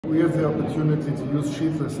we have the opportunity to use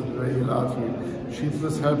sheathless in the radial artery.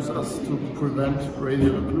 Sheathless helps us to prevent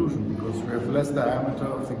radial occlusion because we have less diameter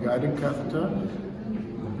of the guiding catheter,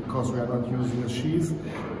 because we are not using a sheath.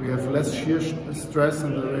 We have less shear stress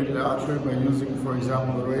in the radial artery by using, for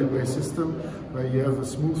example, the railway system, where you have a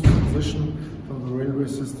smooth transition from the railway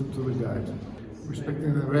system to the guide.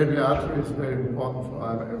 Respecting the radial artery is very important for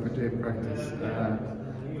our everyday practice.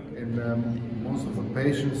 In most of the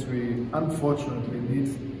patients, we unfortunately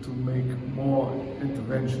need to make more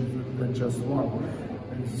interventions than just one.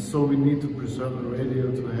 And so we need to preserve the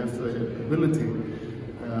radial to have the ability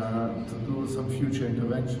to do some future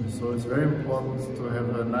interventions. So it's very important to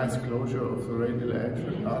have a nice closure of the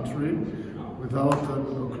radial artery without an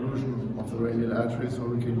occlusion of the radial artery, so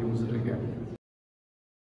we can use it again.